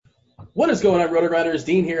What is going on, Roto Grinders?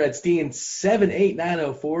 Dean here at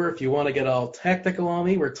Dean78904. If you want to get all technical on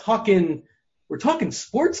me, we're talking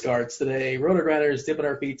sports cards today. Roto Grinders dipping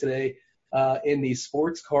our feet today in the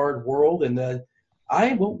sports card world, and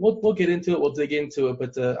we'll get into it. We'll dig into it,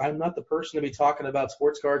 but I'm not the person to be talking about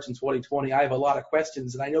sports cards in 2020. I have a lot of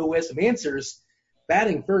questions, and I know who has some answers.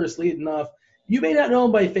 Batting first, leading off. You may not know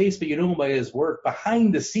him by face, but you know him by his work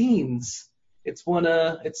behind the scenes. It's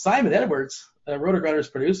Simon Edwards, Roto Grinders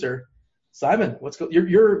producer. Simon,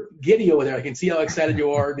 you're giddy over there. I can see how excited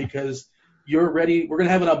you are because you're ready. We're going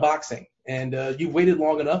to have an unboxing, and you've waited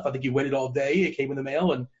long enough. I think you waited all day. It came in the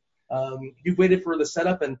mail, and you've waited for the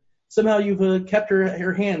setup, and somehow you've kept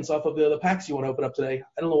your hands off of the packs you want to open up today.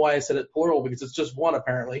 I don't know why I said it plural because it's just one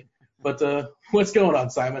apparently. But what's going on,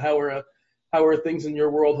 Simon? How are things in your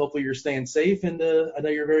world? Hopefully you're staying safe, and I know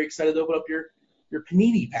you're very excited to open up your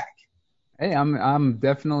Panini pack. Hey, I'm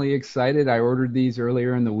definitely excited. I ordered these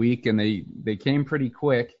earlier in the week, and they came pretty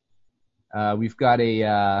quick. We've got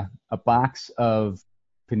a box of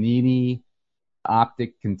Panini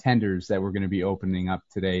Optic Contenders that we're going to be opening up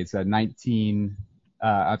today. It's a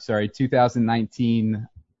 2019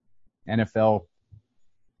 NFL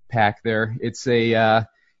pack there. It's a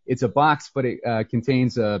box, but it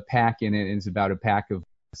contains a pack in it, and it's about a pack of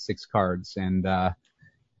 6 cards. And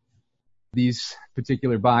these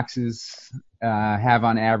particular boxes have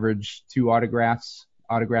on average 2 autograph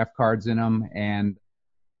cards in them and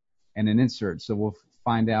an insert. So we'll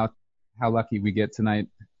find out how lucky we get tonight.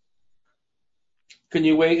 Can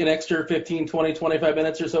you wait an extra 15, 20, 25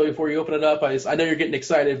 minutes or so before you open it up? I know you're getting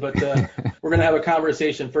excited, but we're going to have a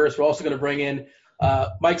conversation first. We're also going to bring in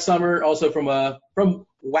Mike Summer, also from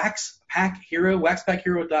Wax Pack Hero,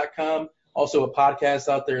 waxpackhero.com, also a podcast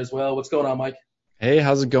out there as well. What's going on, Mike? Hey,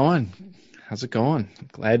 how's it going?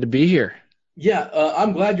 Glad to be here. Yeah,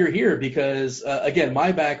 I'm glad you're here because, again,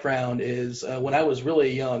 my background is when I was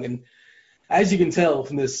really young. And as you can tell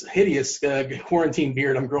from this hideous quarantine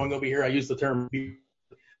beard I'm growing over here, I use the term beard.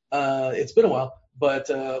 It's been a while.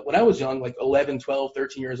 But when I was young, like 11, 12,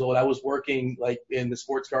 13 years old, I was working like in the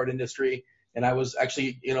sports card industry. And I was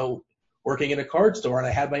actually, working in a card store. And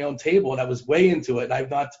I had my own table, and I was way into it. And I've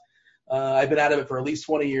been out of it for at least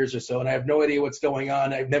 20 years or so, and I have no idea what's going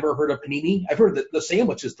on. I've never heard of Panini. I've heard that the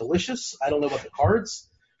sandwich is delicious. I don't know about the cards,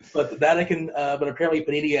 but that I can. But apparently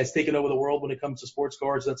Panini has taken over the world when it comes to sports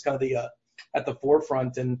cards. That's kind of at the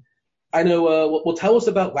forefront. And I know. Well, tell us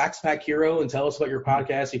about Wax Pack Hero and tell us about your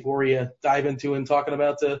podcast before we dive into and talking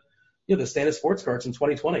about the stand of sports cards in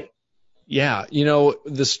 2020. Yeah,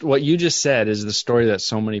 what you just said is the story that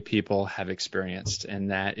so many people have experienced,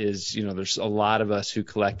 and that is, there's a lot of us who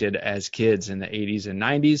collected as kids in the 80s and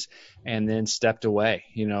 90s and then stepped away,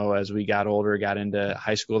 as we got older, got into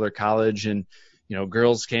high school or college, and,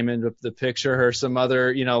 girls came into the picture or some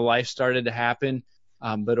other, life started to happen.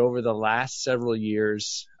 But over the last several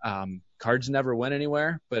years, cards never went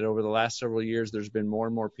anywhere, but over the last several years, there's been more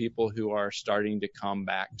and more people who are starting to come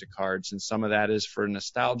back to cards. And some of that is for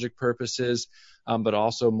nostalgic purposes, but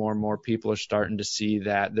also more and more people are starting to see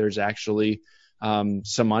that there's actually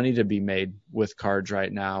some money to be made with cards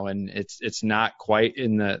right now. And it's not quite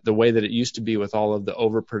in the way that it used to be with all of the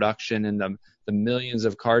overproduction and the millions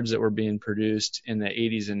of cards that were being produced in the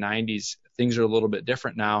 80s and 90s. Things are a little bit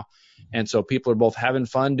different now. And so people are both having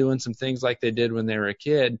fun doing some things like they did when they were a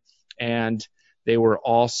kid, and they were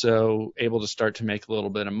also able to start to make a little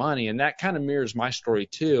bit of money. And that kind of mirrors my story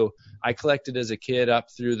too. I collected as a kid up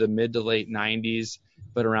through the mid to late 90s,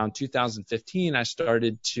 but around 2015, I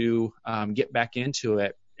started to get back into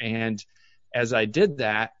it. And as I did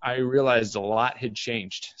that, I realized a lot had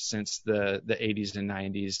changed since the 80s and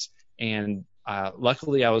 90s. And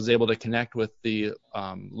luckily, I was able to connect with the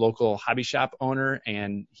local hobby shop owner,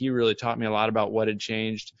 and he really taught me a lot about what had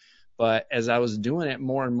changed. But as I was doing it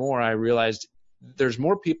more and more, I realized there's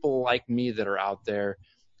more people like me that are out there.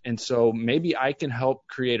 And so maybe I can help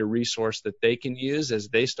create a resource that they can use as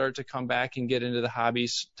they start to come back and get into the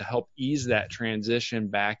hobbies to help ease that transition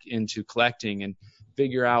back into collecting and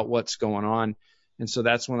figure out what's going on. And so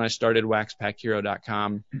that's when I started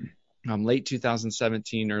waxpackhero.com. Late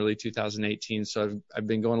 2017, early 2018. So I've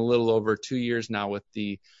been going a little over 2 years now with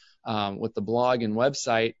the blog and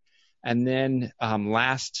website. And then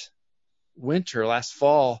last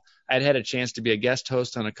fall, I'd had a chance to be a guest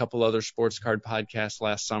host on a couple other sports card podcasts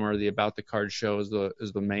last summer. The About the Card show is the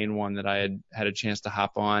main one that I had a chance to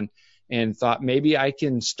hop on, and thought maybe I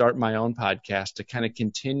can start my own podcast to kind of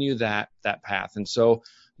continue that path. And so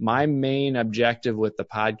my main objective with the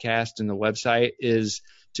podcast and the website is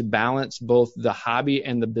to balance both the hobby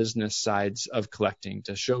and the business sides of collecting,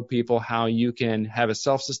 to show people how you can have a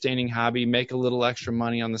self-sustaining hobby, make a little extra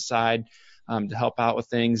money on the side, to help out with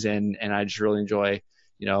things. And I just really enjoy,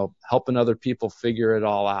 helping other people figure it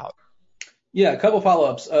all out. Yeah, a couple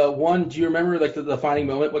follow-ups. One, do you remember like the defining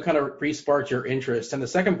moment? What kind of re-sparked your interest? And the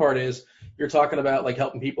second part is you're talking about like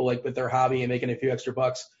helping people like with their hobby and making a few extra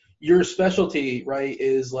bucks. Your specialty, right,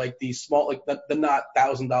 is like these small, like the not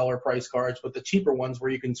 $1,000 price cards, but the cheaper ones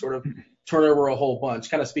where you can sort of turn over a whole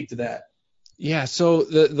bunch. Kind of speak to that. Yeah, so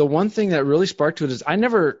the one thing that really sparked to it is I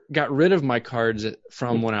never got rid of my cards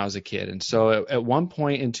from when I was a kid. And so at one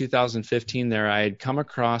point in 2015 there, I had come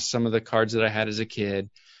across some of the cards that I had as a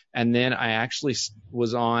kid. And then I actually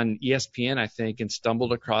was on ESPN, I think, and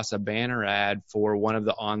stumbled across a banner ad for one of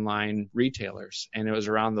the online retailers. And it was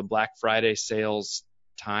around the Black Friday sales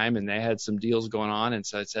time, and they had some deals going on. And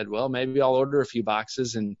so I said, well, maybe I'll order a few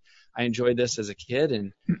boxes. And I enjoyed this as a kid.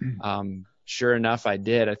 And sure enough, I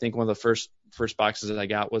did. I think one of the first boxes that I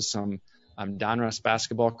got was some Donruss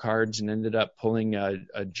basketball cards, and ended up pulling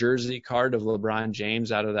a jersey card of LeBron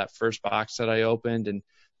James out of that first box that I opened. And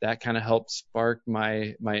that kind of helped spark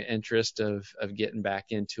my interest of getting back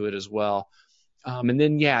into it as well. And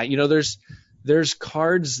then, there's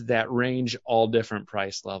cards that range all different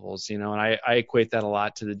price levels, and I equate that a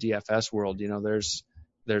lot to the DFS world.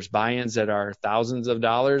 There's buy-ins that are thousands of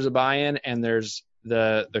dollars a buy-in, and there's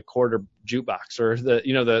the quarter jukebox or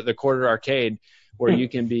the quarter arcade where you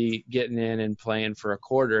can be getting in and playing for a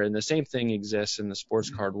quarter. And the same thing exists in the sports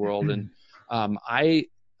card world. And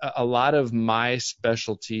a lot of my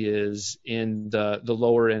specialty is in the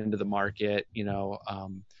lower end of the market,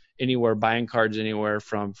 buying cards anywhere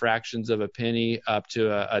from fractions of a penny up to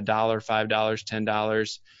 $1, $5,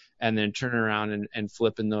 $10, and then turning around and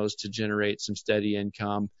flipping those to generate some steady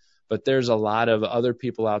income. But there's a lot of other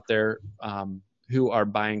people out there who are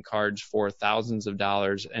buying cards for thousands of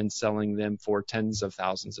dollars and selling them for tens of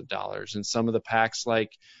thousands of dollars. And some of the packs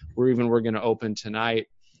like we're going to open tonight,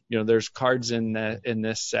 there's cards in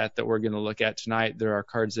this set that we're going to look at tonight. There are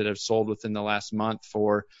cards that have sold within the last month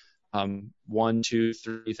for $1,000,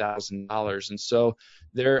 $2,000, $3,000. And so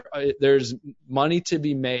there's money to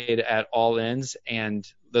be made at all ends. And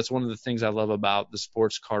that's one of the things I love about the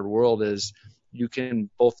sports card world is you can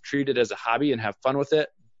both treat it as a hobby and have fun with it,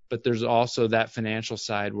 but there's also that financial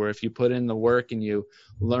side where if you put in the work and you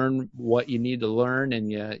learn what you need to learn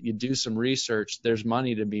and you do some research, there's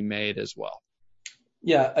money to be made as well.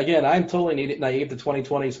 Yeah, again, I'm totally naive to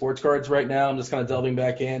 2020 sports cards right now. I'm just kind of delving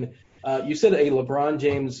back in. You said a LeBron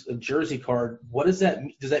James jersey card. What does that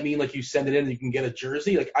mean? Does that mean like you send it in and you can get a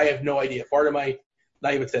jersey? Like I have no idea. Part of my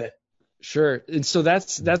naivete. Sure. And so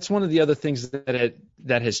that's one of the other things that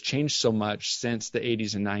has changed so much since the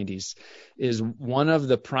 80s and 90s is one of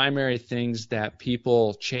the primary things that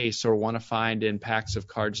people chase or want to find in packs of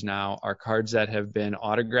cards now are cards that have been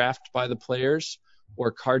autographed by the players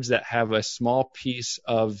or cards that have a small piece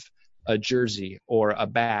of a jersey or a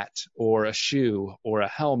bat or a shoe or a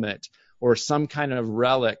helmet or some kind of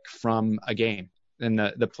relic from a game. And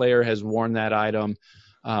the player has worn that item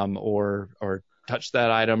or touched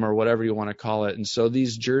that item or whatever you want to call it. And so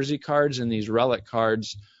these jersey cards and these relic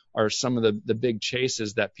cards are some of the big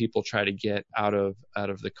chases that people try to get out of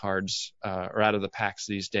the cards or out of the packs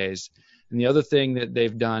these days. And the other thing that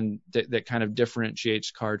they've done that kind of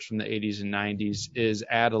differentiates cards from the 80s and 90s is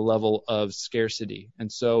add a level of scarcity.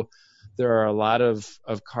 And so there are a lot of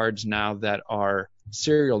cards now that are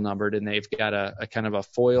serial numbered, and they've got a kind of a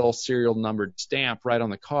foil serial numbered stamp right on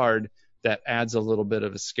the card that adds a little bit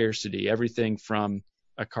of a scarcity. Everything from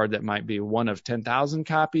a card that might be one of 10,000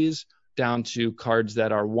 copies down to cards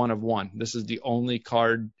that are one of one. This is the only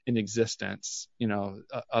card in existence,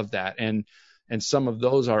 of that. And some of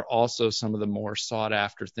those are also some of the more sought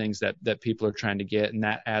after things that people are trying to get, and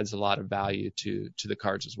that adds a lot of value to the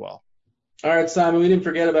cards as well. All right, Simon, we didn't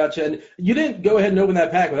forget about you. And you didn't go ahead and open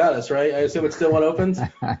that pack without us, right? I assume it's still unopened?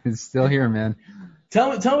 It's still here, man.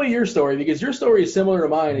 Tell me your story, because your story is similar to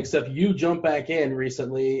mine, except you jumped back in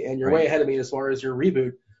recently, and you're way ahead of me as far as your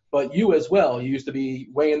reboot. But you as well. You used to be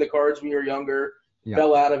weighing the cards when you were younger,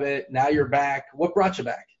 fell out of it. Now you're back. What brought you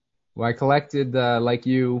back? Well, I collected, like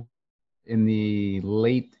you, in the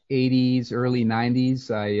late 80s, early 90s.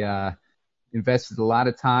 I invested a lot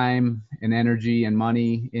of time and energy and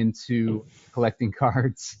money into collecting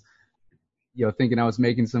cards, thinking I was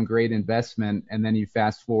making some great investment. And then you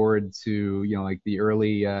fast forward to, like the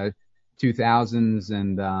early 2000s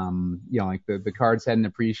and, like the cards hadn't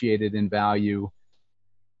appreciated in value.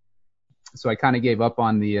 So I kind of gave up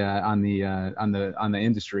on the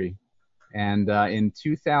industry. And in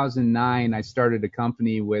 2009, I started a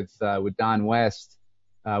company with Don West.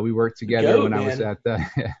 We worked together when I was at the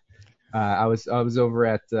I was over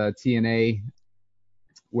at TNA,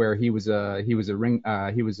 where he was an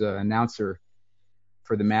announcer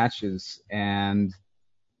for the matches, and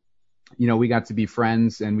we got to be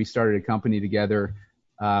friends, and we started a company together,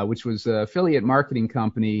 which was an affiliate marketing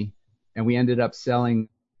company, and we ended up selling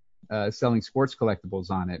sports collectibles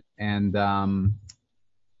on it, and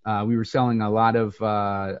we were selling a lot of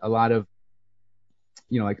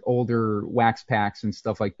like older wax packs and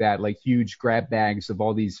stuff like that, like huge grab bags of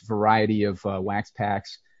all these variety of wax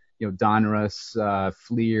packs, Donruss,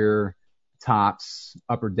 Fleer, Topps,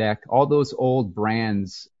 Upper Deck, all those old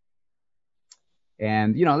brands.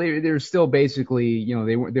 And they're still basically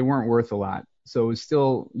they weren't worth a lot, so it was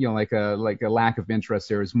still like a lack of interest.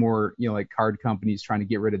 There was more like card companies trying to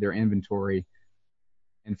get rid of their inventory.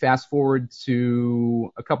 And fast forward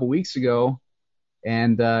to a couple weeks ago,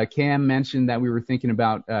 and Cam mentioned that we were thinking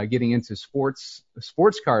about getting into sports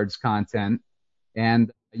cards content.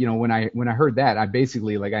 And when I heard that, I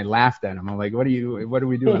basically I laughed at him. I'm like, what are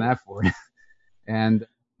we doing that for? And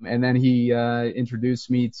then he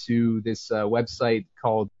introduced me to this website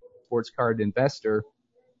called Sports Card Investor,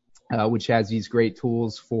 which has these great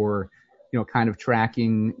tools for kind of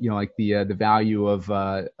tracking like the value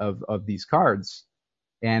of these cards.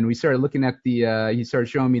 And we started looking at he started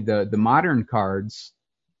showing me the modern cards,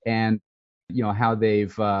 and how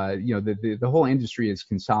they've the whole industry is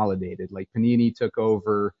consolidated. Like Panini took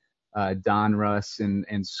over Donruss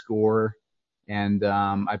and Score, and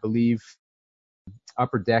I believe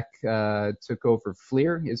Upper Deck took over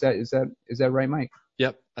Fleer. Is that right, Mike?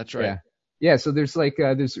 Yep, that's right. Yeah. So there's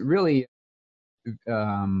there's really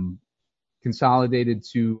consolidated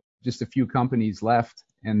to just a few companies left,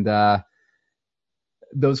 and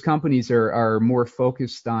those companies are more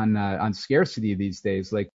focused on scarcity these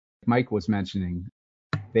days. Like Mike was mentioning,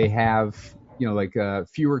 they have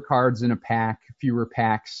fewer cards in a pack, fewer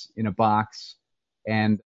packs in a box,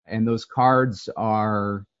 and those cards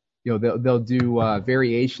are they'll do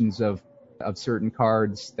variations of certain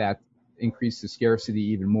cards that increase the scarcity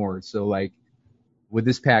even more. So like with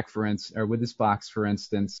this pack with this box for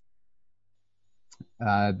instance,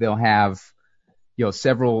 they'll have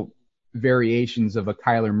several variations of a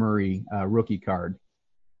Kyler Murray rookie card.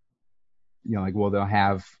 They'll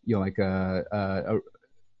have like a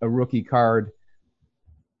rookie card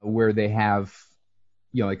where they have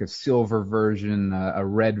like a silver version, a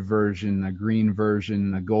red version, a green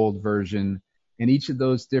version, a gold version, and each of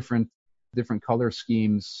those different color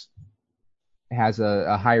schemes has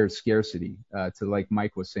a higher scarcity. To like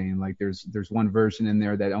Mike was saying, like there's one version in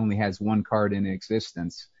there that only has one card in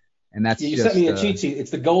existence. And that's you sent me a cheat sheet.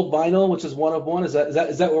 It's the gold vinyl, which is one of one. Is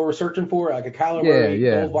that what we're searching for? Like a Kyler Murray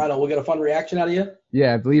gold vinyl. We'll get a fun reaction out of you.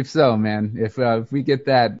 Yeah, I believe so, man. If we get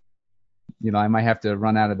that, I might have to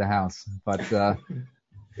run out of the house. But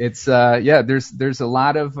it's there's a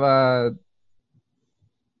lot of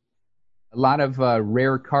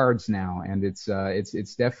rare cards now, and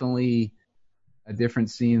it's definitely a different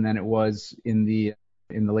scene than it was in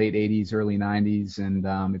the late 80s, early 90s,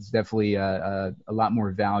 and it's definitely a lot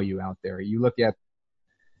more value out there. You look at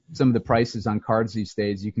some of the prices on cards these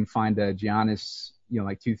days, you can find a Giannis,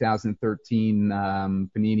 like 2013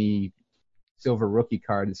 Panini silver rookie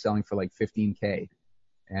card is selling for like $15K.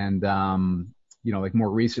 And, like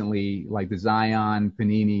more recently, like the Zion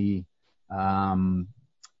Panini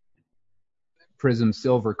Prism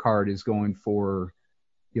silver card is going for,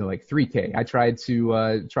 like $3K. I tried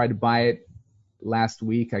to buy it last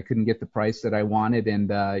week. I couldn't get the price that I wanted, and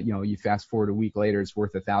you fast forward a week later, it's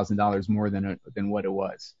worth $1,000 more than what it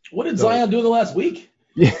was. What did Zion do in the last week?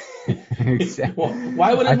 Yeah, exactly. Well,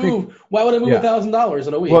 why would it move? Why would it move $1,000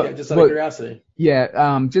 in a week? Just out of curiosity.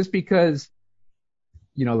 Yeah, just because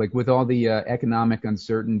like with all the economic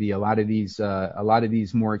uncertainty, a lot of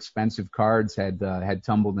these more expensive cards had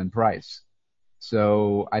tumbled in price.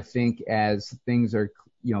 So I think as things are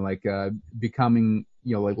becoming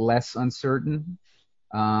like less uncertain,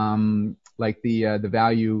 like the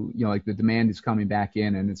value, like the demand is coming back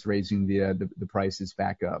in, and it's raising the prices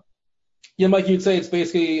back up. Yeah, Mike, you'd say it's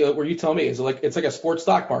basically where you tell me it's like a sports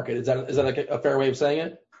stock market. Is that like a fair way of saying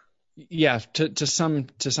it? Yeah, to some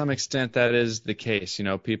extent that is the case.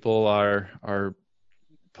 People are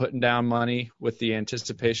putting down money with the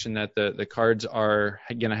anticipation that the cards are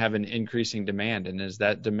going to have an increasing demand. And as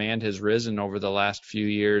that demand has risen over the last few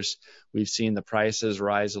years, we've seen the prices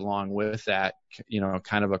rise along with that,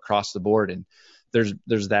 kind of across the board. And there's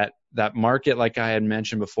that market, like I had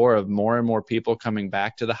mentioned before, of more and more people coming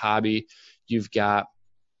back to the hobby. You've got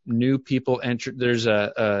new people enter. There's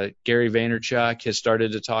a Gary Vaynerchuk has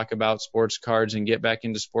started to talk about sports cards and get back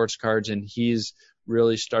into sports cards, and he's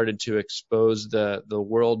really started to expose the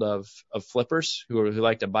world of flippers who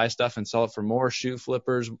like to buy stuff and sell it for more, shoe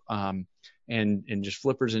flippers, and just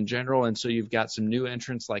flippers in general. And so you've got some new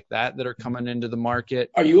entrants like that are coming into the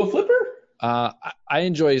market. Are you a flipper? I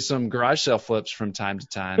enjoy some garage sale flips from time to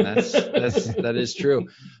time. That is true.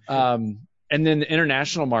 And then the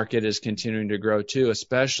international market is continuing to grow too,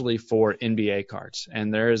 especially for NBA cards.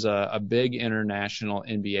 And there is a big international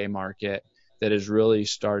NBA market that has really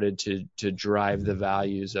started to drive the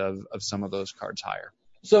values of some of those cards higher.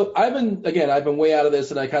 So I've been way out of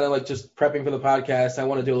this, and I kind of like just prepping for the podcast. I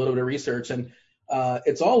want to do a little bit of research, and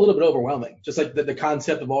it's all a little bit overwhelming, just like the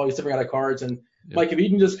concept of all these different kind of cards. And Mike, if you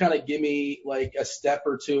can just kind of give me like a step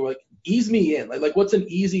or two, like ease me in, like what's an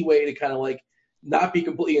easy way to kind of like not be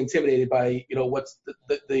completely intimidated by, what's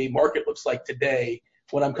the market looks like today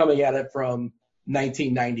when I'm coming at it from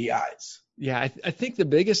 1990 eyes. Yeah, I think the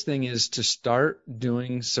biggest thing is to start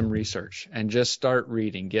doing some research and just start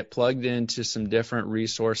reading. Get plugged into some different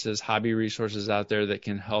resources, hobby resources out there that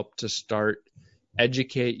can help to start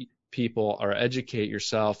educate people or educate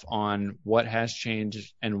yourself on what has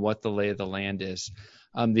changed and what the lay of the land is.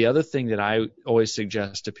 The other thing that I always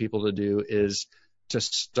suggest to people to do is to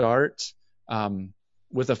start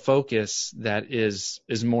with a focus that is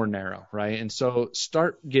more narrow, right? And so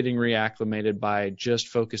start getting reacclimated by just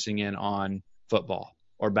focusing in on football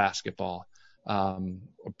or basketball, or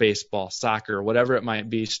baseball, soccer, whatever it might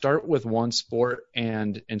be. Start with one sport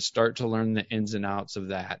and start to learn the ins and outs of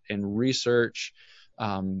that, and research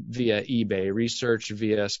via eBay, research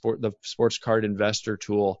via the sports card investor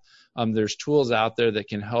tool. There's tools out there that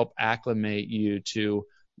can help acclimate you to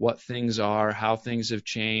what things are, how things have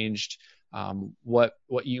changed, what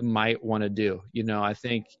you might want to do. I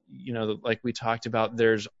think, like we talked about,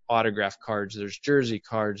 there's autograph cards, there's jersey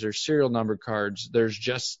cards, there's serial number cards, there's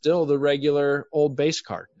just still the regular old base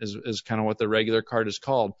card is kind of what the regular card is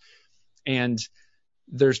called. And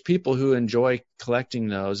there's people who enjoy collecting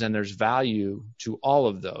those, and there's value to all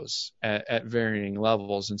of those at varying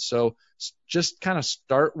levels. And so just kind of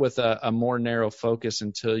start with a more narrow focus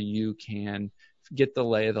until you can get the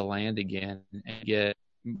lay of the land again and get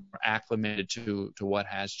acclimated to what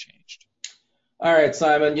has changed. All right,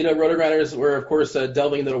 Simon, Roto-Grinders, we're of course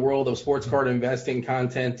delving into the world of sports card investing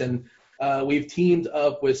content, and we've teamed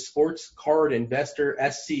up with Sports Card Investor,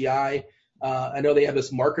 SCI. I know they have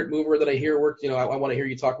this market mover that I hear works. I want to hear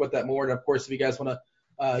you talk about that more. And of course, if you guys want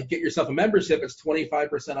to get yourself a membership, it's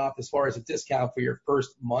 25% off as far as a discount for your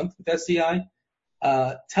first month with SCI.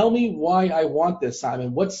 Tell me why I want this,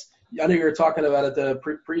 Simon. I know you were talking about it the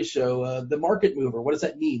pre-show, the market mover. What does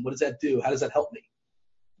that mean? What does that do? How does that help me?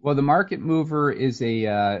 Well, the market mover is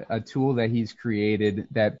a tool that he's created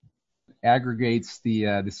that aggregates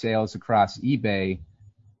the sales across eBay,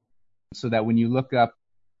 so that when you look up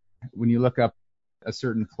a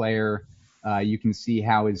certain player, you can see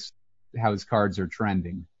how his cards are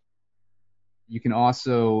trending. You can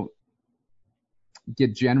also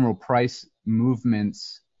get general price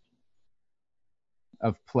movements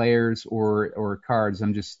of players or cards.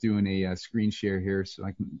 I'm just doing a screen share here so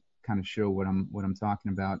I can kind of show what I'm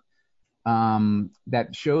talking about.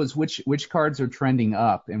 That shows which cards are trending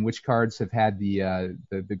up and which cards have had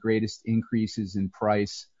the greatest increases in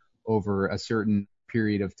price over a certain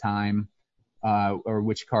period of time, or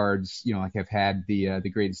which cards have had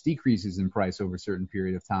the greatest decreases in price over a certain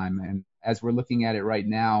period of time. And as we're looking at it right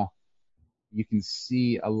now, you can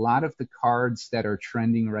see a lot of the cards that are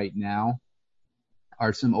trending right now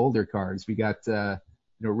are some older cards. We got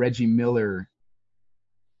Reggie Miller.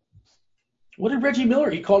 What did Reggie Miller?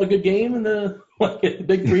 He called a good game in the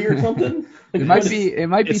Big Three or something? It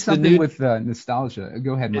might be something with nostalgia.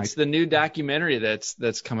 Go ahead, Mike. It's the new documentary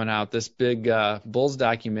that's coming out. This big Bulls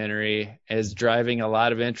documentary is driving a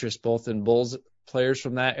lot of interest, both in Bulls players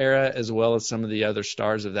from that era as well as some of the other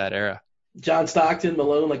stars of that era. John Stockton,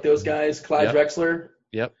 Malone, like those guys, Clyde Drexler.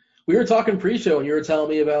 Yep. We were talking pre-show, and you were telling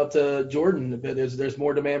me about Jordan. There's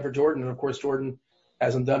more demand for Jordan, and of course Jordan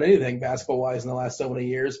hasn't done anything basketball-wise in the last so many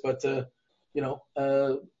years. But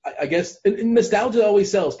I guess nostalgia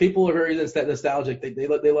always sells. People are very nostalgic. They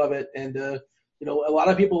love it, and a lot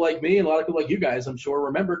of people like me and a lot of people like you guys, I'm sure,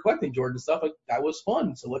 remember collecting Jordan stuff. Like, that was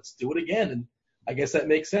fun, so let's do it again. And I guess that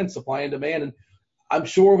makes sense, supply and demand. And I'm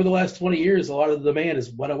sure over the last 20 years, a lot of the demand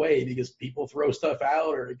has went away because people throw stuff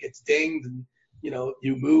out or it gets dinged, and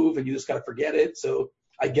you move and you just got to forget it. So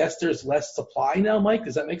I guess there's less supply now, Mike.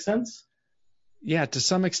 Does that make sense? Yeah, to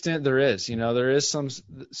some extent there is. There is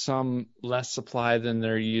some less supply than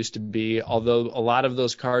there used to be. Although a lot of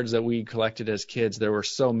those cards that we collected as kids, there were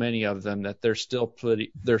so many of them that they're still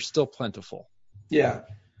plentiful. Yeah.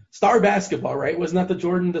 Star basketball, right? Wasn't that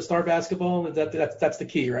the Star basketball? That's the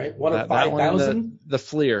key, right? One of 5,000. The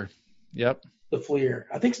Fleer. Yep. The Fleer.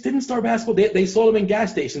 I think didn't Star basketball. They sold them in gas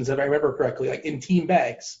stations, if I remember correctly, like in team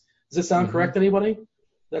bags. Does that sound correct? Anybody? Does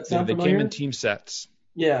that sound familiar? They came in team sets.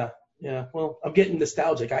 Yeah. Yeah, well, I'm getting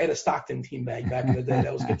nostalgic. I had a Stockton team bag back in the day.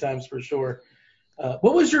 That was good times for sure.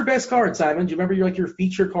 What was your best card, Simon? Do you remember your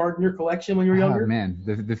feature card in your collection when you were younger? Oh, man.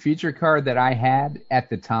 The feature card that I had at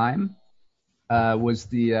the time was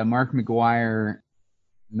the Mark McGuire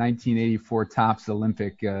 1984 Topps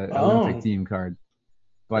Olympic team card.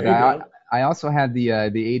 But I also had the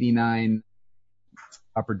 89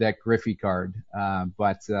 Upper Deck Griffey card.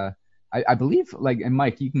 But I believe, and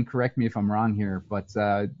Mike, you can correct me if I'm wrong here, but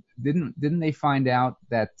didn't they find out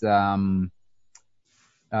that there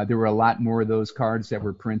were a lot more of those cards that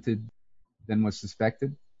were printed than was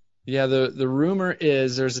suspected? Yeah, the rumor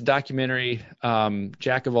is there's a documentary,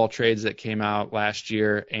 Jack of All Trades, that came out last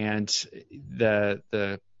year, and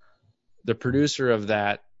the producer of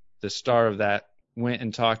that, the star of that, went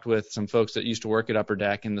and talked with some folks that used to work at Upper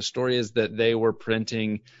Deck, and the story is that they were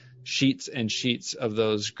printing sheets and sheets of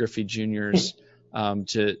those Griffey Juniors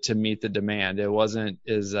to meet the demand. It wasn't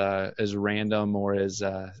as random or as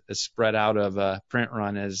spread out of a print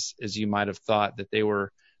run as you might have thought, that they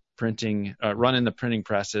were running the printing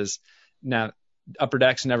presses. Now, Upper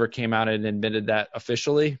Decks never came out and admitted that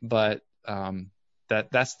officially, but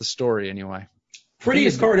that's the story anyway.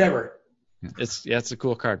 Prettiest card ever. It's a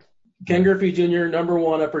cool card. Ken Griffey Jr.,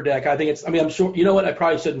 #1 Upper Deck. I'm sure, you know what? I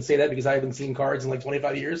probably shouldn't say that because I haven't seen cards in like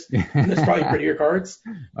 25 years. There's probably prettier cards.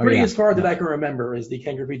 Prettiest card that I can remember is the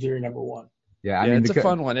Ken Griffey Jr. #1. Yeah, it's a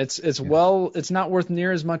fun one. It's not worth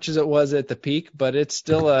near as much as it was at the peak, but it's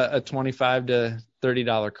still a $25 to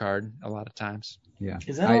 $30 card a lot of times. Yeah.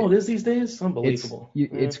 Is that all it is these days? Unbelievable.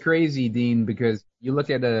 It's crazy, Dean, because you look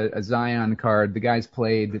at a Zion card, the guy's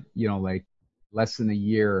played, like less than a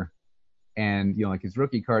year. And, like his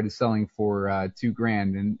rookie card is selling for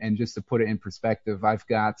 $2,000. And just to put it in perspective, I've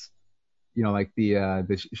got, like the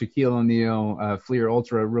Shaquille O'Neal Fleer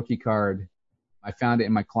Ultra rookie card. I found it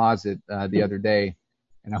in my closet the other day,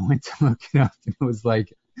 and I went to look it up, and it was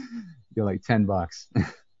like $10.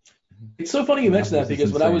 It's so funny you mention that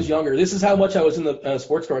because when I was younger, this is how much I was in the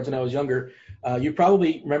sports cards when I was younger. You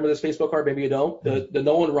probably remember this baseball card, maybe you don't. The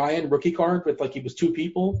Nolan Ryan rookie card with he was two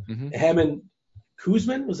people, him and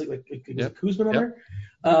Kuzman, was it Kuzman on there?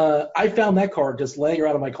 I found that card just laying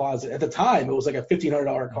around in my closet. At the time, it was like a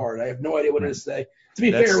 $1,500 card. I have no idea what it is today. To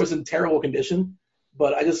be fair, it was in terrible condition,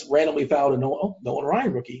 but I just randomly found a Nolan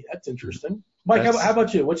Ryan rookie. That's interesting. Mike, how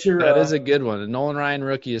about you? What's your? That is a good one. The Nolan Ryan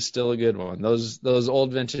rookie is still a good one. Those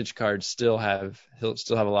old vintage cards still have a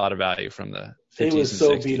lot of value from the 50s. It was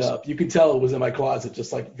so beat up. You could tell it was in my closet,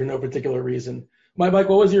 just for no particular reason. Mike, what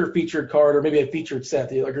was your featured card or maybe a featured set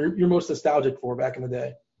that you're most nostalgic for back in the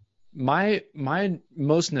day? My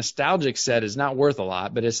most nostalgic set is not worth a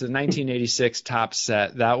lot, but it's the 1986 Topps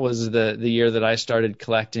set. That was the year that I started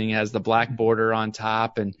collecting. It has the black border on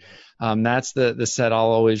top, and that's the set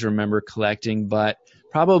I'll always remember collecting. But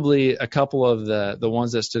probably a couple of the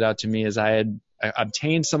ones that stood out to me is I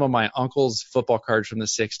obtained some of my uncle's football cards from the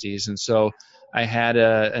 60s, and so I had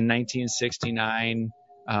a 1969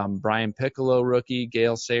 Brian Piccolo rookie,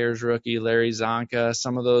 Gale Sayers rookie, Larry Zonka,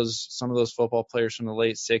 some of those football players from the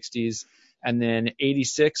late 60s. And then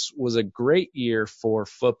 86 was a great year for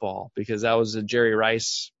football because that was a Jerry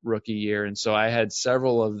Rice rookie year. And so I had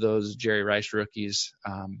several of those Jerry Rice rookies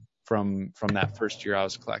from that first year I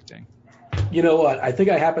was collecting. You know what? I think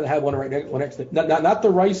I happen to have one next to not the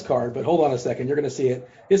Rice card, but hold on a second. You're going to see it.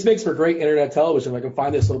 This makes for great internet television. I can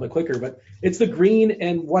find this a little bit quicker, but it's the green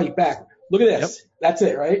and white back. Look at this. Yep. That's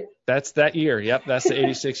it, right? That's that year. Yep. That's the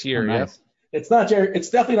 86 year. Nice. Yep. It's not Jerry. It's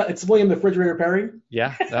definitely not. It's William the Refrigerator Perry.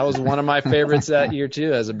 Yeah. That was one of my favorites that year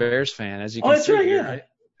too, as a Bears fan, as you can see. That's right. Yeah. Right?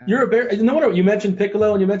 You're a Bear. No wonder you mentioned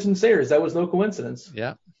Piccolo and you mentioned Sayers. That was no coincidence.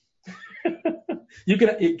 Yeah. You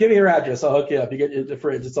can give me your address. I'll hook you up. You get the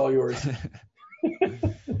fridge. It's all yours.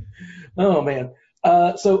 Oh man.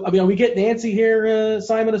 So, are we getting Nancy here,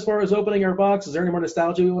 Simon, as far as opening our box? Is there any more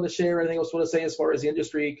nostalgia we want to share? Anything else we want to say as far as the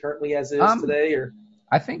industry currently as is today? Or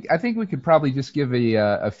I think we could probably just give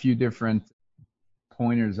a few different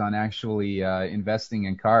pointers on actually investing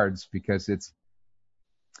in cards because it's,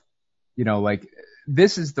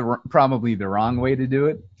 this is probably the wrong way to do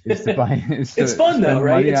it. Is to buy. It's fun though,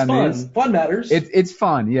 right? It's fun. These. Fun matters. It's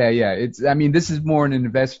fun. Yeah. This is more an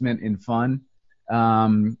investment in fun.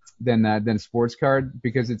 than a sports card,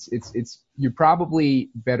 because it's you're probably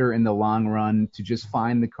better in the long run to just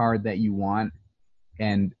find the card that you want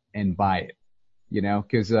and buy it,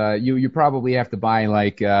 because you probably have to buy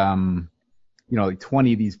like 20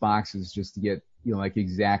 of these boxes just to get like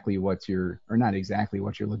exactly what you're, or not exactly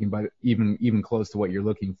what you're looking, but even close to what you're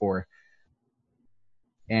looking for.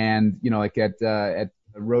 And like at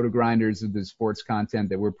Roto Grinders, of the sports content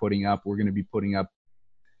that we're putting up, we're going to be putting up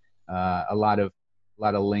a lot of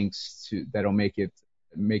links that'll make it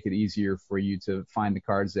easier for you to find the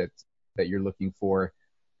cards that you're looking for.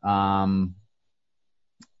 And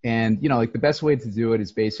like the best way to do it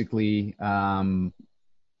is basically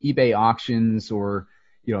eBay auctions, or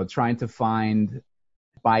trying to find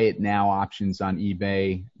buy it now options on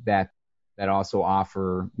eBay that also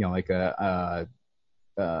offer like a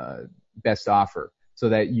best offer, so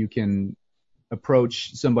that you can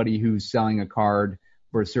approach somebody who's selling a card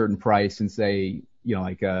for a certain price and say,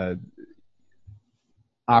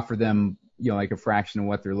 offer them, like a fraction of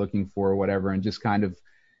what they're looking for or whatever, and just kind of,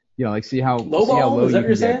 see how low is that you what you're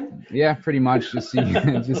can saying? get. Yeah, pretty much. Just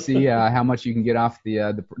see how much you can get off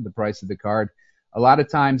the price of the card. A lot of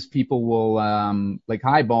times people will like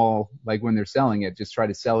highball, like when they're selling it, just try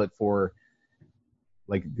to sell it for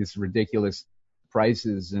like this ridiculous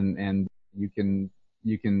prices, and you can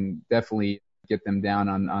definitely get them down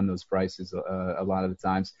on those prices a lot of the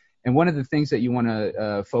times. And one of the things that you want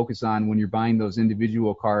to focus on when you're buying those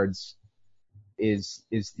individual cards is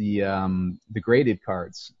the graded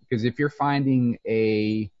cards, because if you're finding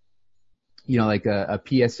a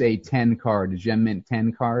PSA 10 card, a Gem Mint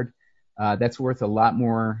 10 card, that's worth a lot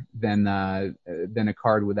more than a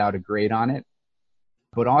card without a grade on it.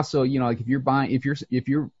 But also, like if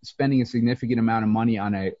you're spending a significant amount of money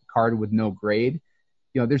on a card with no grade,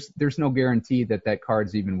 there's no guarantee that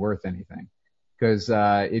card's even worth anything. Because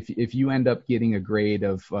if you end up getting a grade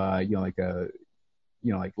of like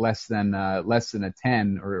less than a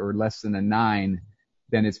 10 or less than a 9,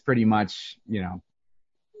 then it's pretty much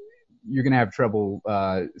you're gonna have trouble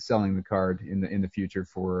selling the card in the future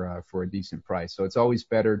for a decent price. So it's always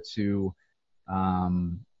better to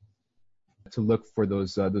look for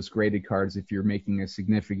those graded cards if you're making a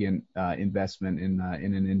significant investment in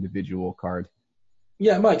an individual card.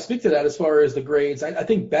 Yeah, Mike, speak to that as far as the grades. I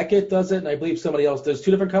think Beckett does it, and I believe somebody else. There's two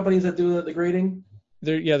different companies that do the grading.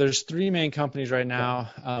 There's three main companies right now.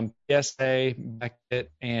 PSA,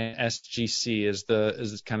 Beckett, and SGC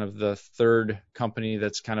is kind of the third company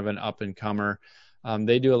that's kind of an up and comer.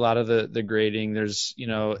 They do a lot of the grading. There's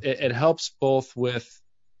it helps both with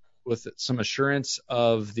some assurance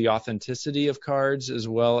of the authenticity of cards as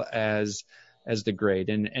well as the grade.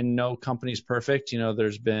 And no company's perfect.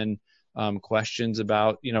 There's been questions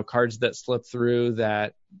about cards that slip through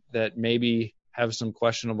that maybe have some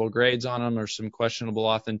questionable grades on them or some questionable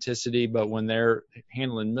authenticity, but when they're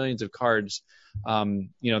handling millions of cards,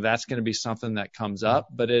 that's going to be something that comes up.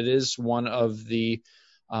 But it is one of the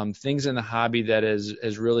things in the hobby that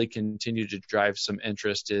has really continued to drive some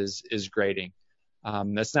interest is grading.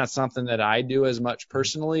 That's not something that I do as much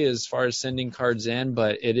personally as far as sending cards in,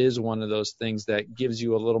 but it is one of those things that gives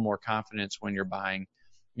you a little more confidence when you're buying.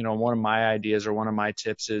 One of my ideas or one of my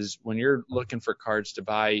tips is when you're looking for cards to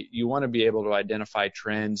buy, you want to be able to identify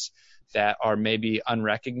trends that are maybe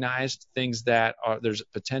unrecognized, things that there's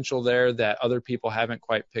potential there that other people haven't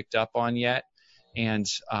quite picked up on yet. And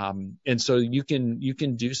so you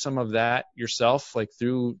can do some of that yourself, like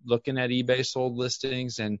through looking at eBay sold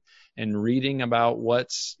listings and reading about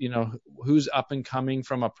what's, who's up and coming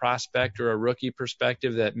from a prospect or a rookie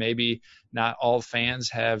perspective that maybe not all fans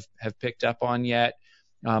have picked up on yet.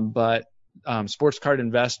 But Sports Card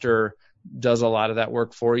Investor does a lot of that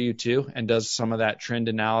work for you too, and does some of that trend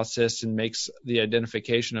analysis and makes the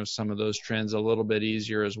identification of some of those trends a little bit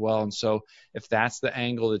easier as well. And so if that's the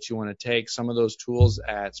angle that you want to take, some of those tools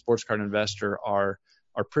at Sports Card Investor are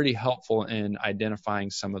pretty helpful in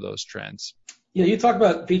identifying some of those trends. Yeah, you talk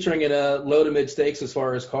about featuring in low to mid stakes as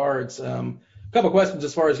far as cards. A couple of questions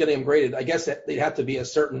as far as getting them graded. I guess that they'd have to be a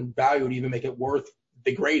certain value to even make it worth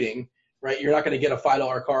the grading. Right, you're not going to get a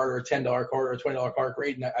 $5 card or a $10 card or a $20 card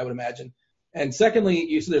grading, I would imagine. And secondly,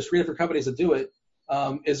 you said there's three different companies that do it.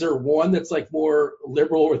 Is there one that's like more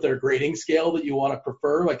liberal with their grading scale that you want to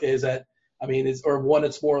prefer? Like, or one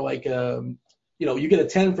that's more like, you get a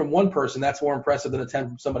 10 from one person, that's more impressive than a 10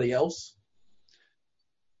 from somebody else?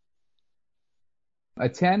 A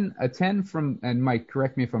 10 from, and Mike,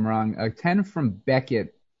 correct me if I'm wrong, a 10 from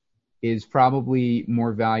Beckett is probably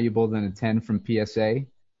more valuable than a 10 from PSA.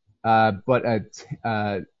 But like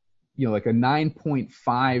a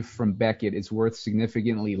 9.5 from Beckett is worth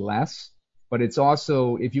significantly less. But it's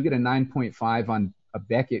also, if you get a 9.5 a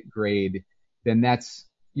Beckett grade, then that's,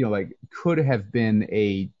 like could have been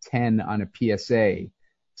a 10 on a PSA.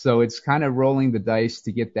 So it's kind of rolling the dice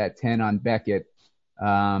to get that 10 on Beckett,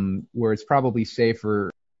 where it's probably safer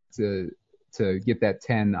to get that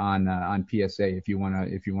 10 on PSA if you want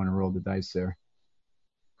to roll the dice there.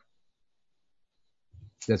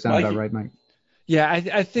 Does that sound about right, Mike? Yeah,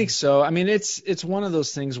 I think so. I mean, it's one of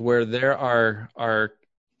those things where there are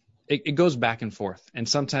it goes back and forth, and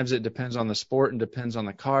sometimes it depends on the sport and depends on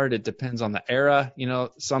the card. It depends on the era.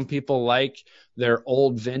 Some people like their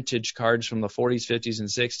old vintage cards from the 40s, 50s, and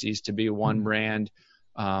 60s to be one brand,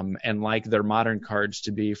 and like their modern cards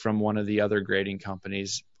to be from one of the other grading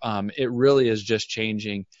companies. It really is just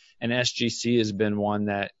changing, and SGC has been one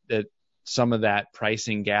that some of that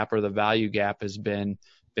pricing gap or the value gap has been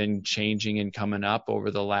changing and coming up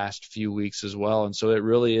over the last few weeks as well. And so it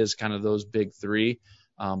really is kind of those big three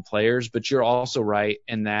players. But you're also right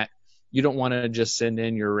in that you don't want to just send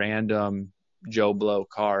in your random Joe Blow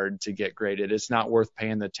card to get graded. It's not worth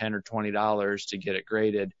paying the $10 or $20 to get it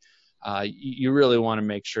graded. You really want to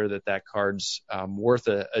make sure that card's worth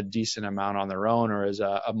a decent amount on their own, or is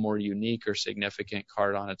a more unique or significant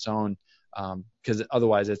card on its own, because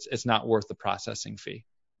otherwise it's not worth the processing fee.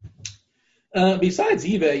 Besides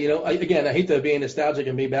eBay, I hate to be nostalgic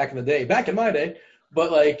and be back in my day, but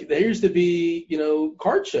like there used to be,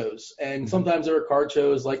 card shows, and sometimes there were card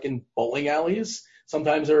shows like in bowling alleys.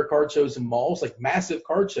 Sometimes there were card shows in malls, like massive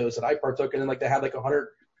card shows that I partook in, and like they had like 100,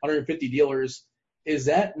 150 dealers. Is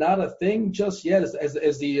that not a thing just yet?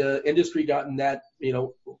 As the industry gotten that,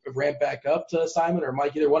 ramp back up to Simon or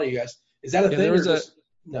Mike, either one of you guys? Is that a thing?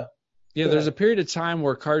 No. Yeah, there's a period of time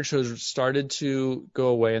where card shows started to go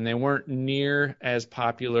away, and they weren't near as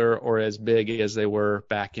popular or as big as they were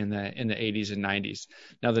back in the 80s and 90s.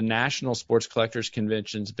 Now, the National Sports Collectors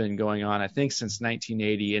Convention's been going on, I think, since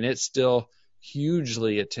 1980, and it's still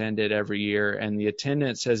hugely attended every year, and the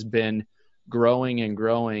attendance has been growing and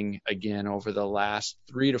growing again over the last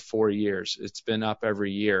 3 to 4 years. It's been up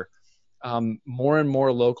every year. More and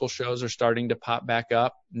more local shows are starting to pop back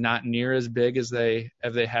up, not near as big as they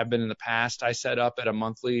have been in the past. I set up at a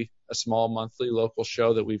small monthly local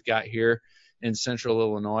show that we've got here in Central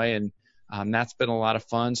Illinois, and that's been a lot of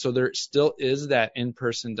fun. So there still is that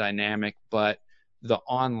in-person dynamic, but the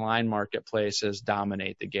online marketplaces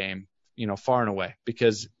dominate the game, far and away,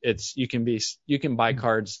 because you can buy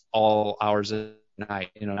cards all hours of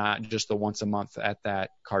night, not just the once a month at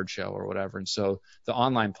that card show or whatever. And so the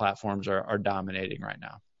online platforms are dominating right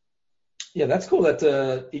now. Yeah, that's cool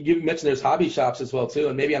that you mentioned there's hobby shops as well too.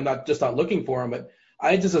 And maybe I'm not looking for them, but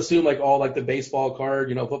I just assume like all like the baseball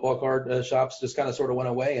card, football card shops just kind of sort of went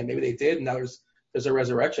away, and maybe they did. And now there's a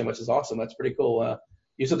resurrection, which is awesome. That's pretty cool.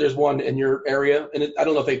 You said there's one in your area, and I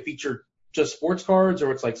don't know if they feature just sports cards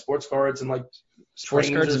or it's like sports cards and like sports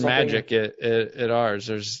cards and Magic at ours.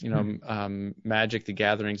 There's Magic the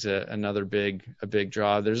Gathering's another big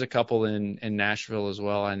draw. There's a couple in Nashville as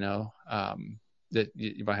well, I know, that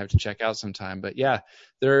you might have to check out sometime. But yeah,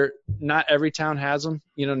 not every town has them,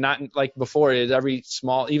 not like before. Every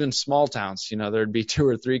small towns, there'd be 2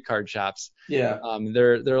 or 3 card shops. Yeah.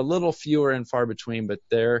 They're a little fewer and far between, but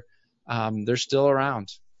they're still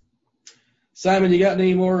around. Simon, you got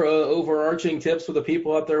any more overarching tips for the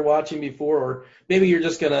people out there watching before, or maybe you're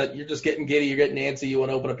just getting giddy, you're getting antsy, you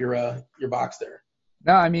want to open up your box there?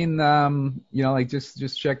 No, I mean, like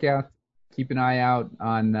just check out, keep an eye out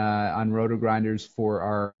on Roto Grinders for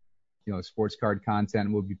our, sports card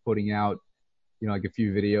content. We'll be putting out, like a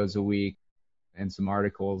few videos a week and some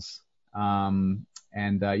articles, and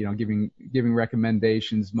giving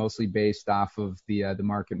recommendations mostly based off of the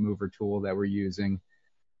market mover tool that we're using.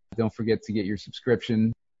 Don't forget to get your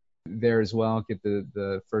subscription there as well. Get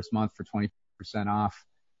the first month for 20% off.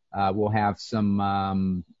 We'll have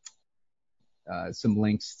some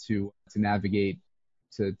links to navigate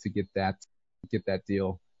to get that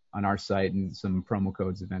deal on our site, and some promo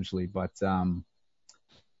codes eventually. But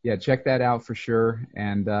yeah, check that out for sure.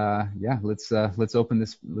 And let's open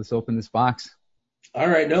this box. All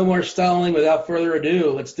right, no more stalling. Without further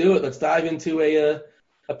ado, let's do it. Let's dive into a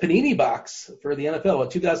Panini box for the NFL.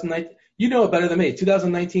 2019, you know it better than me.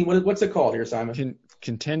 2019, what's it called here, Simon?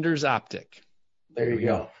 Contenders Optic. There you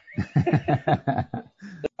go.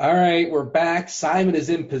 All right, we're back. Simon is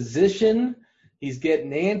in position. He's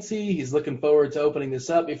getting antsy. He's looking forward to opening this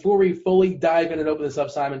up. Before we fully dive in and open this up,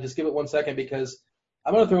 Simon, just give it 1 second, because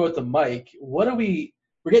I'm going to throw it to Mike. We're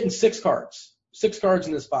getting 6 cards. 6 cards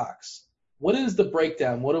in this box. What is the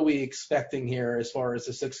breakdown? What are we expecting here as far as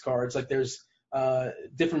the 6 cards? Like there's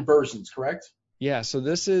different versions, correct? Yeah, so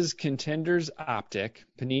this is Contenders Optic,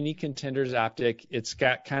 Panini Contenders Optic. It's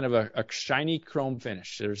got kind of a shiny chrome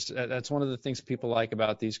finish. That's one of the things people like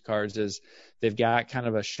about these cards is they've got kind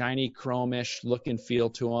of a shiny chrome-ish look and feel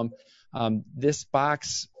to them. This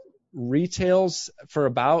box retails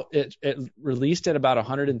for it released at about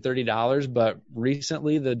 $130, but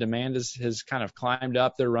recently the demand has kind of climbed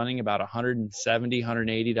up. They're running about $170,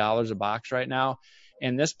 $180 a box right now.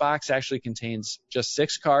 And this box actually contains just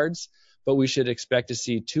 6 cards, but we should expect to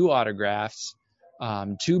see 2 autographs,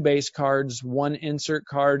 2 base cards, 1 insert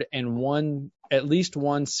card, and at least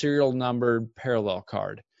one serial numbered parallel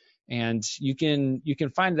card. And you can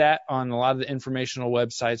find that on a lot of the informational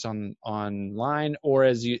websites online, or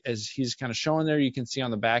as he's kind of showing there, you can see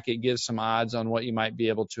on the back it gives some odds on what you might be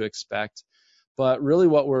able to expect. But really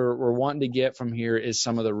what we're wanting to get from here is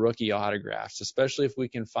some of the rookie autographs, especially if we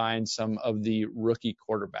can find some of the rookie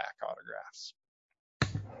quarterback autographs.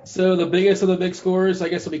 So the biggest of the big scores, I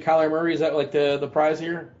guess, will be Kyler Murray. Is that like the prize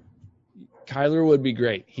here? Kyler would be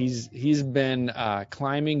great. He's been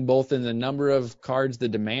climbing both in the number of cards, the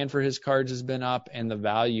demand for his cards has been up, and the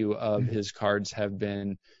value of his cards have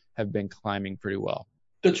been climbing pretty well.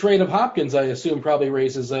 The trade of Hopkins, I assume, probably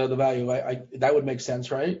raises the value. That would make sense,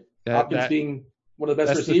 right? Hopkins being one of the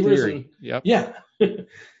best receivers. Yep. Yeah.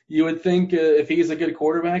 You would think if he's a good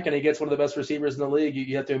quarterback and he gets one of the best receivers in the league,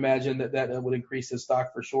 you have to imagine that would increase his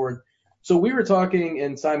stock for sure. So we were talking,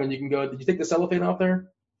 and Simon, you can go. Did you take the cellophane off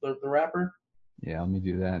there, the wrapper? Yeah, let me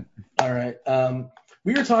do that. All right.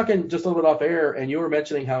 We were talking just a little bit off air, and you were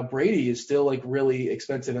mentioning how Brady is still like really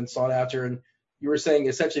expensive and sought after, and you were saying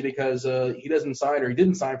essentially because he didn't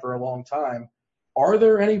sign for a long time. Are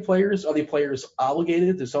there any players? Are the players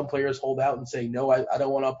obligated? Do some players hold out and say, no, I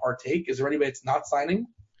don't want to partake? Is there anybody that's not signing?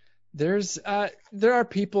 There are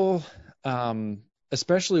people,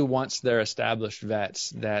 especially once they're established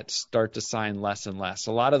vets, that start to sign less and less.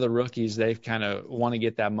 A lot of the rookies, they kind of want to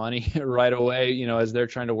get that money right away, as they're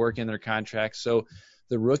trying to work in their contracts. So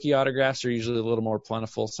the rookie autographs are usually a little more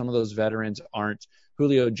plentiful. Some of those veterans aren't.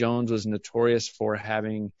 Julio Jones was notorious for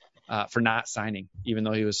not signing, even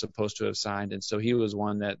though he was supposed to have signed. And so he was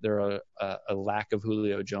one that there are a lack of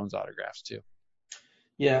Julio Jones autographs too.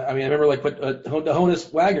 Yeah, I mean, I remember like the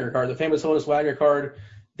Honus Wagner card, the famous Honus Wagner card,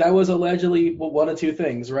 that was allegedly one of two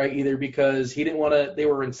things, right? Either because he didn't want to, they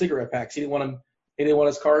were in cigarette packs. He didn't want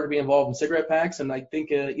his card to be involved in cigarette packs. And I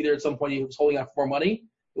think either at some point he was holding out for more money.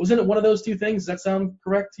 Wasn't it one of those two things? Does that sound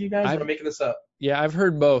correct to you guys? Or am I making this up? Yeah, I've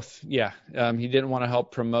heard both. Yeah, he didn't want to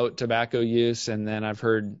help promote tobacco use, and then I've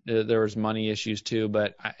heard there was money issues too.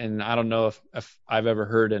 And I don't know if I've ever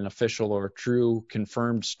heard an official or true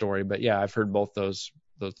confirmed story, but yeah, I've heard both those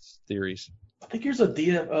theories. I think here's a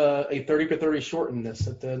 30 for 30 short in this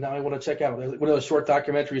that now I want to check out. One of those short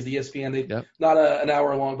documentaries, the ESPN. Not an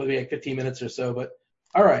hour long, but maybe like 15 minutes or so. But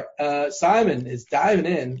all right, Simon is diving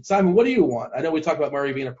in. Simon, what do you want? I know we talked about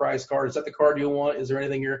Murray being a prize card. Is that the card you want? Is there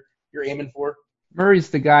anything you're aiming for? Murray's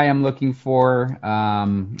the guy I'm looking for.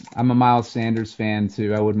 I'm a Miles Sanders fan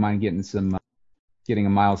too. I wouldn't mind getting a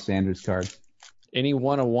Miles Sanders card. Any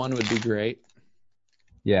 101 would be great.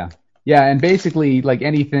 Yeah, and basically like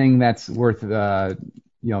anything that's worth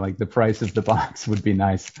like the price of the box would be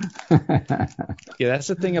nice. Yeah, that's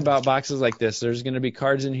the thing about boxes like this. There's going to be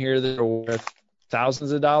cards in here that are worth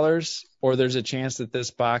thousands of dollars, or there's a chance that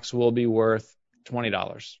this box will be worth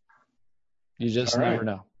 $20. You just never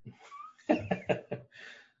know. All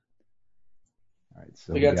right,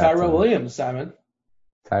 so we got Tyrell Williams, Simon.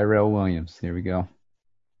 Tyrell Williams. Here we go.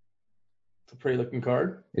 It's a pretty looking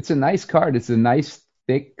card. It's a nice card. It's a nice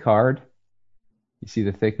thick card. You see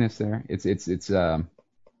the thickness there? It's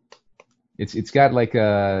got like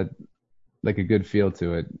a good feel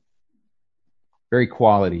to it. Very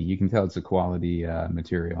quality. You can tell it's a quality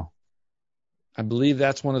material. I believe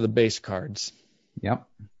that's one of the base cards. Yep.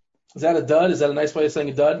 Is that a dud? Is that a nice way of saying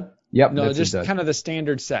a dud? Yep. No, just kind of the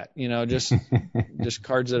standard set. Just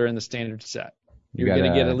cards that are in the standard set. You're going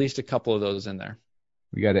to get at least a couple of those in there.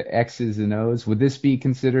 We got X's and O's. Would this be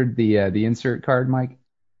considered the insert card, Mike?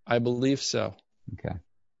 I believe so. Okay.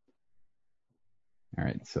 All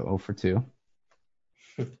right. So 0 for 2.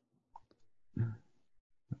 Let's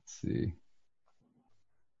see.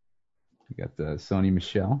 We got the Sony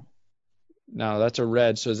Michel. No, that's a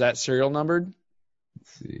red. So is that serial numbered?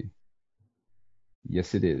 Let's see.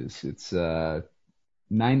 Yes, it is. It's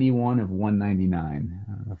 91 of 199.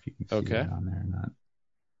 I don't know if you can see that on there or not.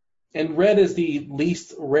 And red is the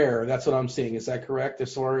least rare. That's what I'm seeing. Is that correct?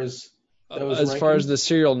 As far as the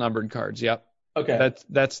serial numbered cards, yep. Okay.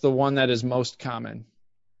 That's the one that is most common.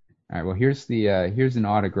 All right. Well, here's an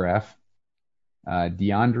autograph.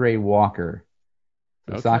 DeAndre Walker.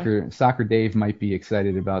 So Okay. soccer Dave might be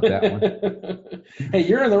excited about that one. Hey,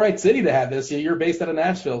 you're in the right city to have this. You're based out of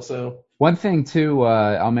Nashville, so One thing too,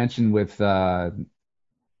 I'll mention with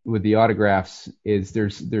the autographs is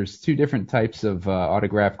there's two different types of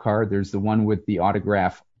autograph card. There's the one with the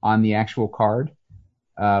autograph on the actual card,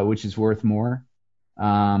 which is worth more.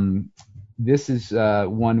 This is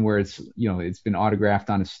one where it's been autographed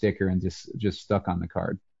on a sticker and just stuck on the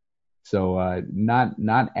card. So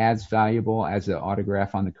not as valuable as an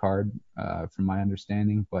autograph on the card, from my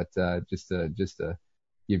understanding, but just to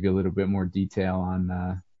give you a little bit more detail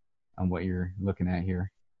on what you're looking at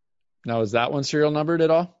here. Now, is that one serial numbered at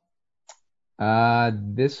all?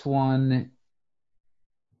 This one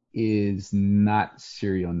is not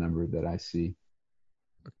serial number that I see.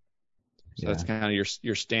 So Yeah. that's kind of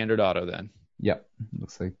your standard auto then. Yep.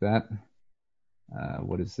 Looks like that.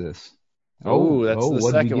 What is this? Oh, that's the what did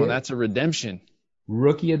we second one. get? That's a redemption.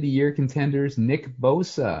 Rookie of the Year contenders, Nick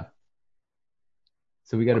Bosa.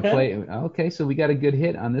 So we got to okay. play. Okay, so we got a good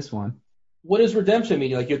hit on this one. What does redemption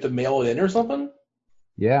mean? Like you have to mail it in or something?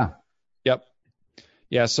 Yeah. Yep.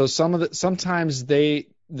 Yeah. So sometimes the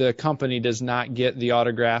company does not get the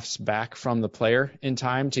autographs back from the player in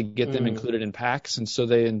time to get them included in packs, and so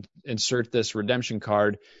they insert this redemption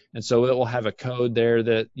card, and so it will have a code there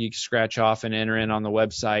that you scratch off and enter in on the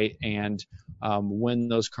website, and when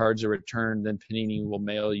those cards are returned, then Panini will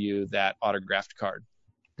mail you that autographed card.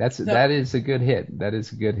 That is a good hit. That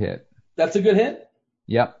is a good hit. That's a good hit?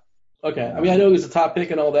 Yep. Okay. I mean, I know he's a top pick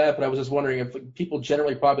and all that, but I was just wondering if people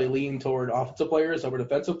generally probably lean toward offensive players over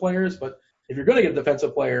defensive players. But if you're going to get a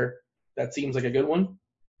defensive player, that seems like a good one.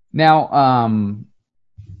 Now,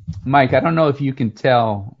 Mike, I don't know if you can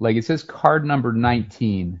tell. Like it says card number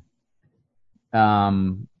 19.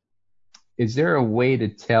 Is there a way to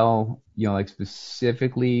tell, like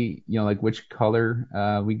specifically, like which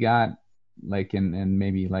color we got? Like and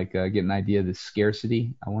maybe like get an idea of the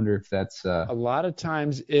scarcity. I wonder if that's A lot of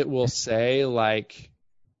times it will say like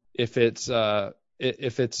if it's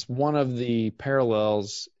one of the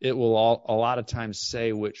parallels, it will a lot of times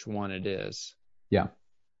say which one it is. yeah.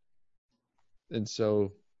 And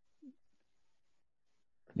so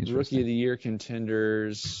Rookie of the Year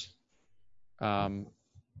contenders, it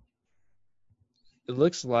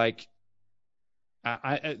looks like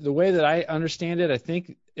the way that I understand it, I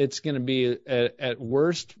think it's going to be at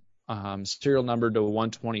worst serial number to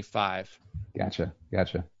 125. Gotcha. Yeah,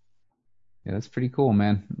 that's pretty cool,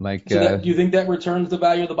 man. Like, So do you think that returns the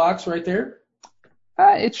value of the box right there?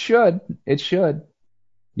 it should.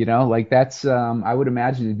 Like that's, I would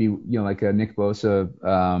imagine it'd be, like a Nick Bosa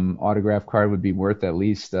autograph card would be worth at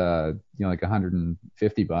least, like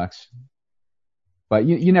 $150. But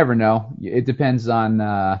you never know. It depends on,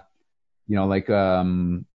 like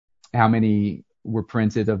how many were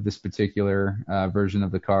printed of this particular version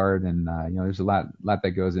of the card, and there's a lot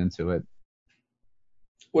that goes into it.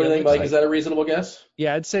 What do you think, Mike? Is that a reasonable guess?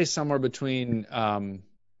 Yeah, I'd say somewhere between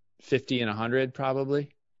 50 and 100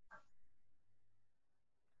 probably.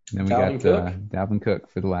 And then we got Dalvin Cook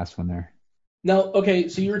for the last one there. Now, okay,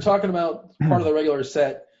 so you were talking about part of the regular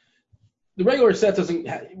set. The regular set doesn't.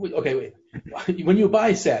 Okay, wait. When you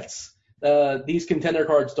buy sets, these contender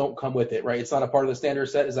cards don't come with it, right? It's not a part of the standard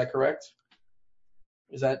set. Is that correct?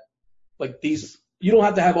 Is that like these? You don't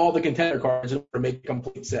have to have all the contender cards in order to make a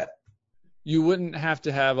complete set. You wouldn't have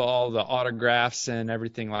to have all the autographs and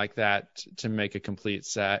everything like that to make a complete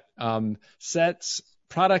set.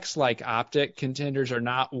 Products like Optic contenders are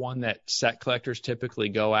not one that set collectors typically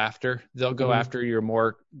go after. They'll go after your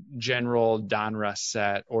more general Donruss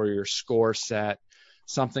set or your score set,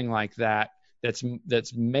 something like that.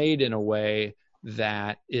 That's made in a way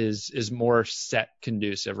that is more set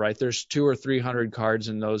conducive, right? There's 200 or 300 cards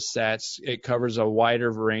in those sets. It covers a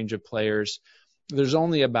wider range of players. There's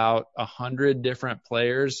only about 100 different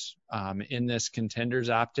players in this Contenders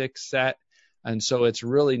Optic set, and so it's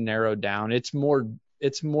really narrowed down. It's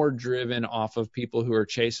more driven off of people who are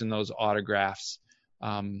chasing those autographs.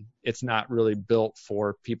 It's not really built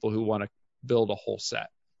for people who want to build a whole set.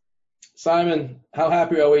 Simon, how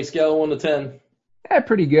happy are we? Scale of 1 to 10. Yeah,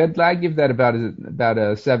 pretty good. I give that about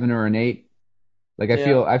a 7 or an 8. Like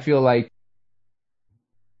I feel like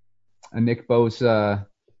a Nick Bosa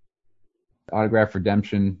autograph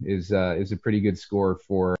redemption is a pretty good score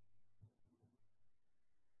for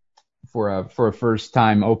a first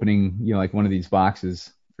time opening, like one of these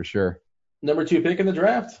boxes for sure. Number 2 pick in the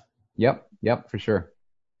draft. Yep, for sure.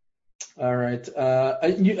 All right.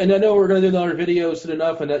 And I know we're going to do another video soon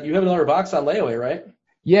enough, and you have another box on layaway, right?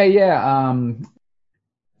 Yeah.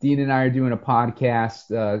 Dean and I are doing a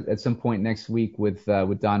podcast at some point next week with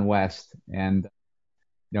Don West, and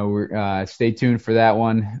we're stay tuned for that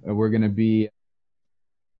one. We're going to be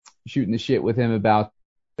shooting the shit with him about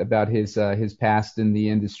his past in the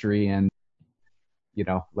industry, and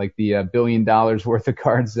like the $1 billion worth of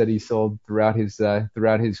cards that he sold throughout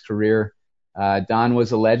his career. Don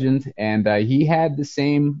was a legend, and he had the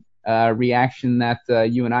same reaction that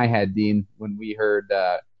you and I had, Dean, when we heard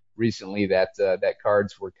recently that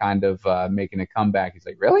cards were kind of making a comeback. He's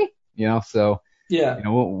like, really? So yeah,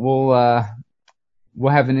 we'll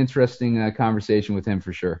have an interesting conversation with him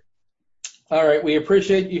for sure. All right, we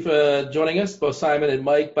appreciate you for joining us, both Simon and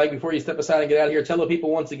Mike. Mike, before you step aside and get out of here, tell the people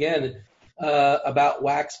once again about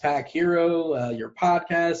Wax Pack Hero, your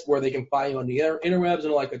podcast, where they can find you on the interwebs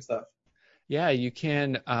and all that good stuff. Yeah, you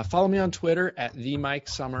can follow me on Twitter at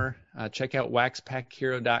 @TheMikeSummer. Check out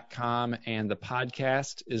waxpackhero.com, and the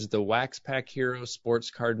podcast is the Wax Pack Hero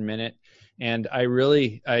Sports Card Minute. And I'd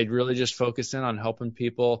really just focus in on helping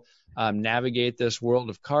people navigate this world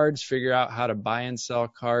of cards, figure out how to buy and sell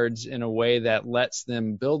cards in a way that lets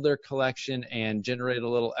them build their collection and generate a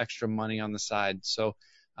little extra money on the side. So,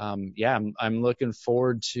 I'm looking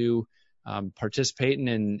forward to participating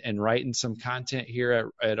and writing some content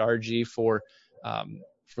here at RG for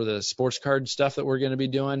the sports card stuff that we're going to be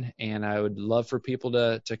doing. And I would love for people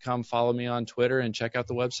to come follow me on Twitter and check out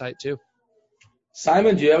the website too.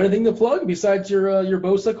 Simon, do you have anything to plug besides your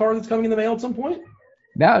Bosa card that's coming in the mail at some point?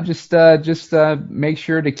 No, just make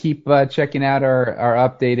sure to keep checking out our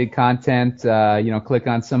updated content. Click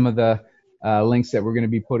on some of the links that we're going to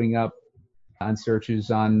be putting up on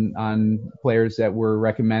searches on players that we're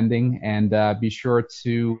recommending, and be sure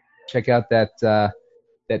to check out that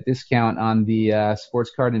discount on the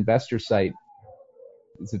Sports Card Investor site.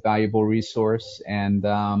 It's a valuable resource, and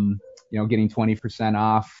getting 20%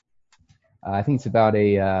 off. I think it's about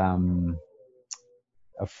a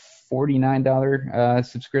 $49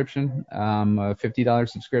 subscription, a $50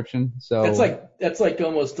 subscription. So that's like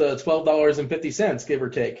almost $12.50, give or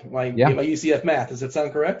take. My UCF math. Does that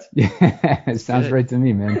sound correct? Yeah, it sounds right to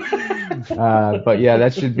me, man. But yeah,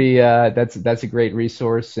 that should be that's a great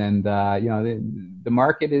resource, and the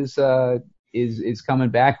market is coming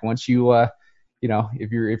back once you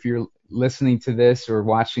if you're listening to this or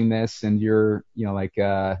watching this and you're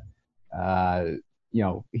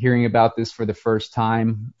hearing about this for the first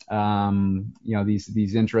time,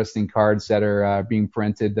 these interesting cards that are being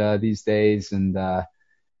printed these days, and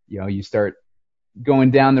you start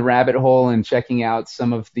going down the rabbit hole and checking out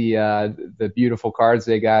some of the beautiful cards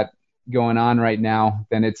they got going on right now,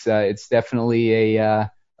 then it's definitely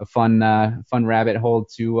a fun rabbit hole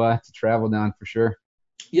to travel down for sure.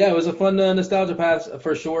 Yeah, it was a fun nostalgia pass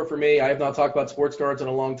for sure for me. I have not talked about sports cards in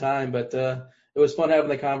a long time, but it was fun having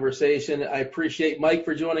the conversation. I appreciate Mike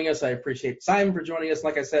for joining us. I appreciate Simon for joining us.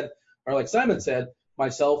 Like Simon said,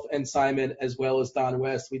 myself and Simon, as well as Don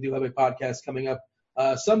West, we do have a podcast coming up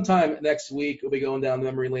sometime next week. We'll be going down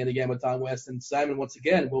memory lane again with Don West, and Simon once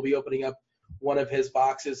again will be opening up one of his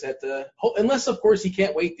boxes unless of course he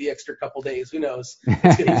can't wait the extra couple days. Who knows?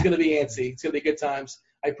 He's going to be antsy. It's going to be good times.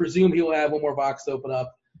 I presume he will have one more box to open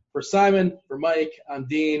up. For Simon, for Mike, I'm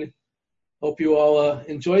Dean. Hope you all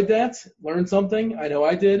enjoyed that, learned something. I know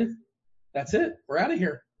I did. That's it. We're out of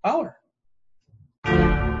here. Holler.